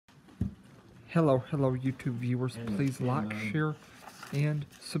Hello YouTube viewers, please like, share, and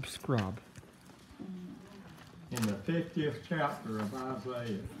subscribe. In the 50th chapter of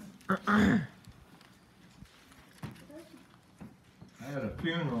Isaiah. I had a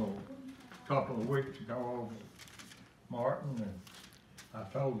funeral a couple of weeks ago over Martin, and I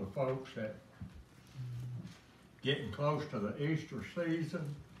told the folks that getting close to the Easter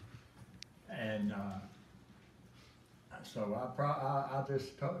season, and so I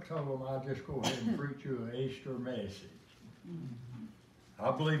just told them I'd just go ahead and preach you an Easter message.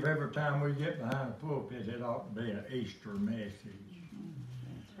 I believe every time we get behind the pulpit, it ought to be an Easter message.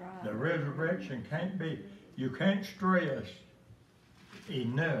 That's right. The resurrection can't be, you can't stress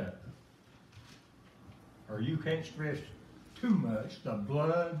enough, or you can't stress too much, the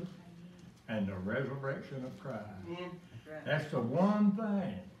blood and the resurrection of Christ. That's the one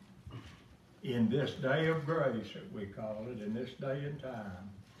thing in this day of grace that we call it, in this day and time.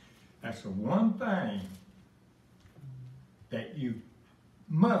 That's the one thing that you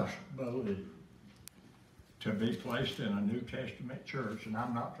must believe to be placed in a New Testament church. And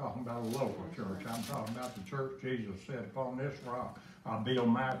I'm not talking about a local church. I'm talking about the church Jesus said, upon this rock I'll build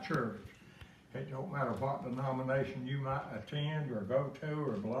my church. It don't matter what denomination you might attend or go to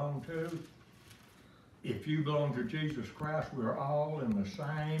or belong to. If you belong to Jesus Christ, we're all in the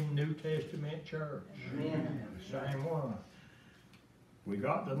same New Testament church. Amen. The same one. We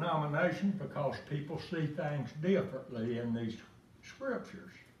got denominations because people see things differently in these scriptures.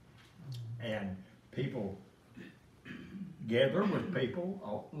 And people gather with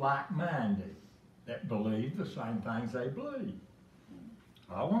people like-minded that believe the same things they believe.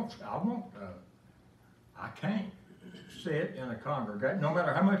 I can't sit in a congregation, no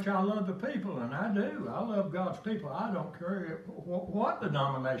matter how much I love the people, and I do. I love God's people. I don't care what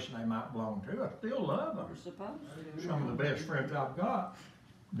denomination they might belong to. I still love them. You're supposed to. Some of the best friends I've got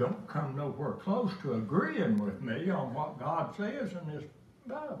don't come nowhere close to agreeing with me on what God says in this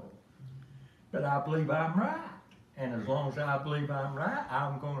Bible. But I believe I'm right. And as long as I believe I'm right,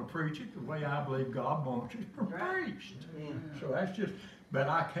 I'm going to preach it the way I believe God wants it preached. So that's just, but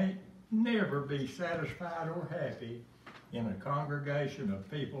I can't never be satisfied or happy in a congregation of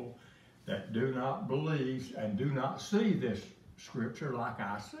people that do not believe and do not see this scripture like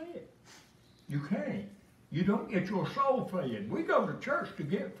I see it. You can't. You don't get your soul fed. We go to church to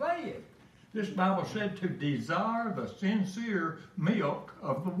get fed. This Bible said to desire the sincere milk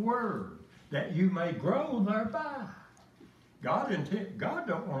of the word, that you may grow thereby. God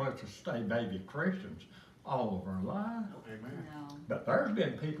don't want us to stay baby Christians all of our lives. Amen. No. But there's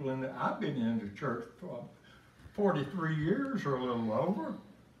been people I've been in the church for 43 years or a little over.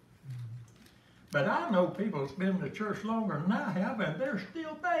 But I know people that's been in the church longer than I have, and they're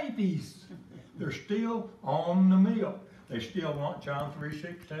still babies. They're still on the milk. They still want John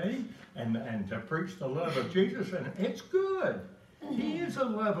 3:16 and to preach the love of Jesus, and it's good. He is a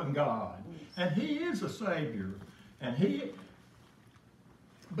loving God, and He is a Savior, and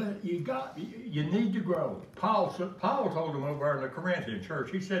but you need to grow. Paul told them over in the Corinthian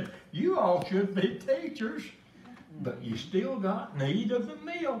church, he said, you all should be teachers, but you still got need of the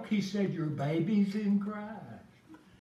milk. He said, you're babies in Christ.